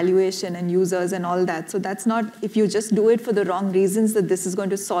terms of valuation and users and all that. So that's not, if you just do it for the wrong reasons, that this is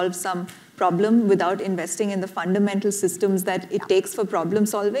going to solve some problem without investing in the fundamental systems that it takes for problem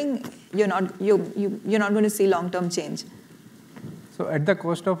solving, you're not going to see long-term change. So at the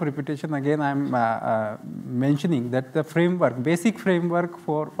cost of repetition, again, I'm mentioning that the basic framework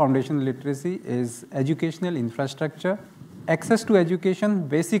for foundational literacy is educational infrastructure, access to education,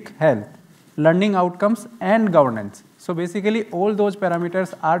 basic health, learning outcomes, and governance. So basically, all those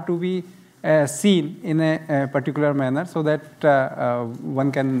parameters are to be seen in a particular manner so that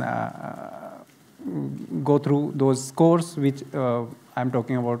one can go through those scores which I'm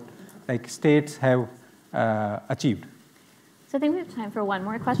talking about, like states have achieved. So I think we have time for one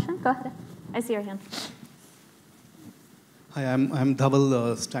more question. Go ahead. I see your hand. Hi, I'm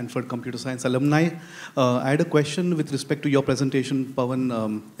Dhaval, Stanford computer science alumni. I had a question with respect to your presentation, Pawan,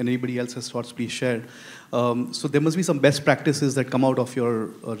 and anybody else has thoughts, please share. So there must be some best practices that come out of your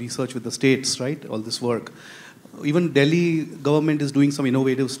research with the states, right? All this work. Even Delhi government is doing some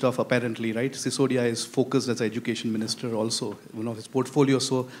innovative stuff, apparently, right? Sisodia is focused as education minister also, one of his portfolio.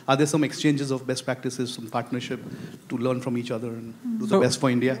 So are there some exchanges of best practices, some partnership to learn from each other and do the best for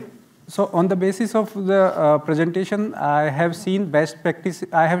India? So on the basis of the presentation, I have seen best practice.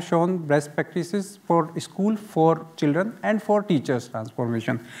 I have shown best practices for school, for children, and for teachers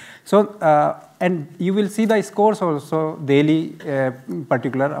transformation. So and you will see the scores also daily,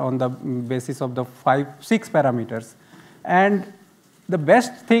 particular on the basis of the 6 parameters. And the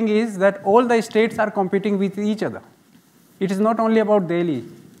best thing is that all the states are competing with each other. It is not only about Delhi.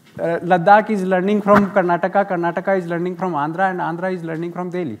 Ladakh is learning from Karnataka, Karnataka is learning from Andhra, and Andhra is learning from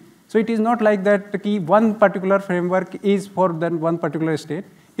Delhi. So it is not like that one particular framework is for then one particular state.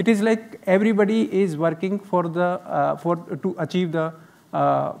 It is like everybody is working for to achieve the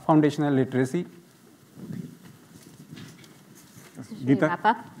foundational literacy. Geeta? Wrap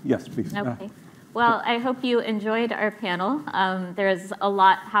up? Yes, please. Okay. Well, I hope you enjoyed our panel. There's a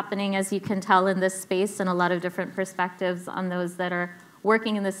lot happening, as you can tell, in this space, and a lot of different perspectives on those that are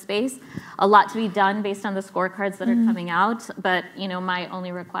working in this space. A lot to be done based on the scorecards that are coming out. But my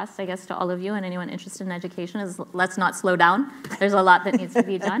only request, I guess, to all of you and anyone interested in education is let's not slow down. There's a lot that needs to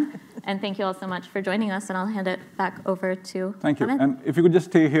be done. And thank you all so much for joining us. And I'll hand it back over to Thank you. Amit. And if you could just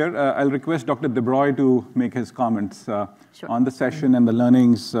stay here, I'll request Dr. DeBroy to make his comments on the session and the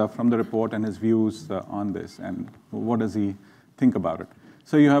learnings from the report and his views on this. And what does he think about it?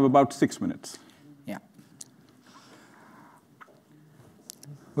 So you have about 6 minutes.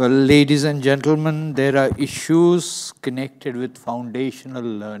 Well, ladies and gentlemen, there are issues connected with foundational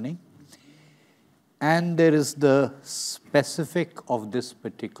learning, and there is the specific of this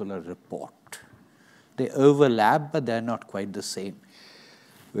particular report. They overlap, but they're not quite the same.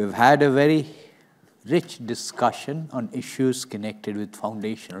 We've had a very rich discussion on issues connected with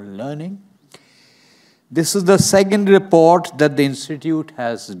foundational learning. This is the second report that the Institute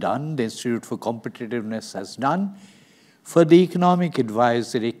has done, the Institute for Competitiveness has done, for the Economic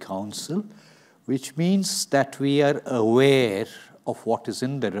Advisory Council, which means that we are aware of what is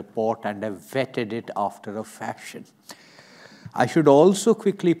in the report and have vetted it after a fashion. I should also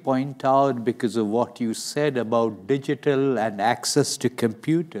quickly point out, because of what you said about digital and access to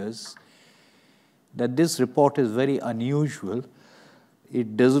computers, that this report is very unusual.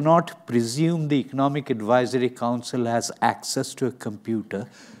 It does not presume the Economic Advisory Council has access to a computer,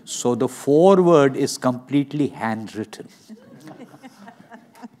 so the foreword is completely handwritten.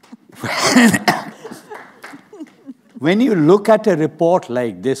 When you look at a report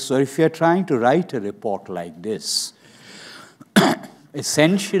like this, or if you're trying to write a report like this,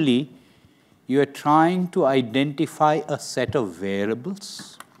 essentially, you're trying to identify a set of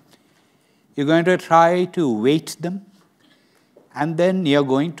variables. You're going to try to weight them, and then you're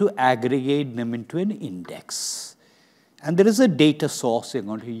going to aggregate them into an index. And there is a data source you're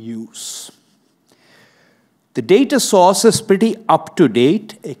going to use. The data source is pretty up to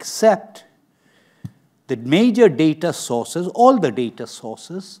date, except the major data sources, all the data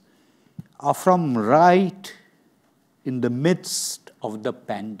sources, are from right in the midst of the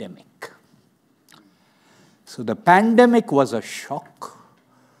pandemic. So the pandemic was a shock.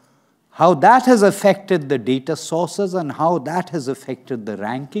 How that has affected the data sources and how that has affected the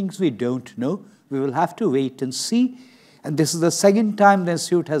rankings, we don't know. We will have to wait and see. And this is the second time the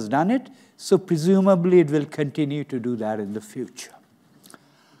Institute has done it, so presumably it will continue to do that in the future.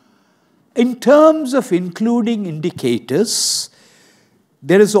 In terms of including indicators,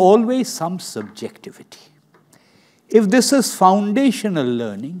 there is always some subjectivity. If this is foundational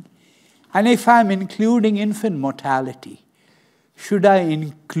learning, and if I'm including infant mortality, should I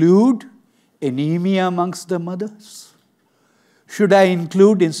include anemia amongst the mothers? Should I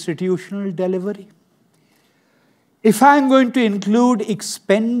include institutional delivery? If I'm going to include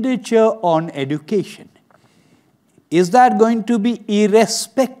expenditure on education, is that going to be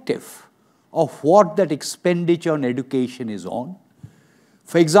irrespective of what that expenditure on education is on?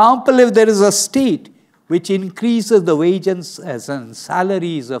 For example, if there is a state which increases the wages and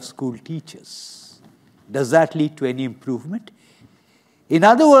salaries of school teachers, does that lead to any improvement? In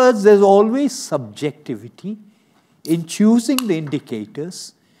other words, there's always subjectivity in choosing the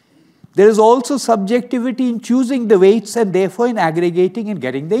indicators. There is also subjectivity in choosing the weights and therefore in aggregating and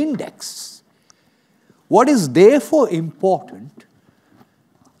getting the index. What is therefore important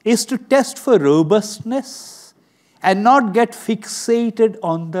is to test for robustness and not get fixated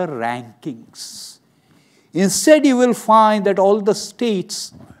on the rankings. Instead, you will find that all the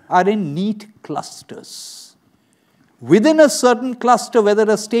states are in neat clusters. Within a certain cluster, whether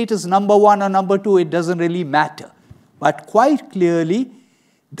a state is number 1 or number 2, it doesn't really matter. But quite clearly,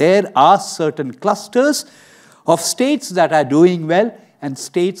 there are certain clusters of states that are doing well and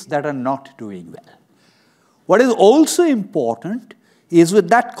states that are not doing well. What is also important is with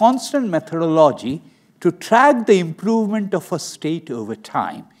that constant methodology to track the improvement of a state over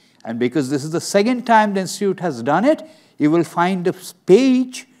time. And because this is the second time the Institute has done it, you will find a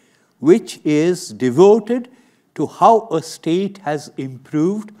page which is devoted to how a state has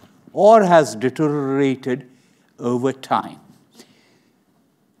improved or has deteriorated over time.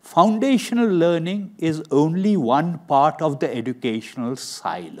 Foundational learning is only one part of the educational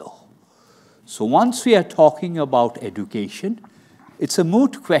silo. So once we are talking about education, it's a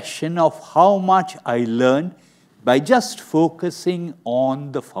moot question of how much I learn by just focusing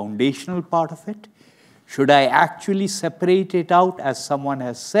on the foundational part of it. Should I actually separate it out, as someone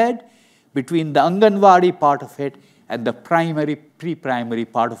has said, between the Anganwadi part of it and the primary, pre-primary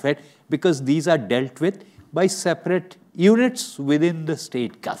part of it, because these are dealt with by separate units within the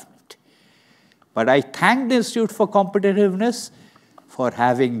state government. But I thank the Institute for Competitiveness for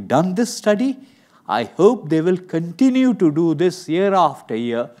having done this study. I hope they will continue to do this year after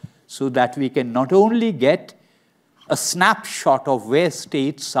year so that we can not only get a snapshot of where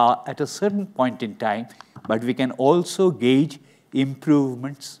states are at a certain point in time, but we can also gauge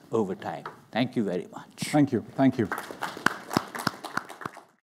improvements over time. Thank you very much. Thank you. Thank you.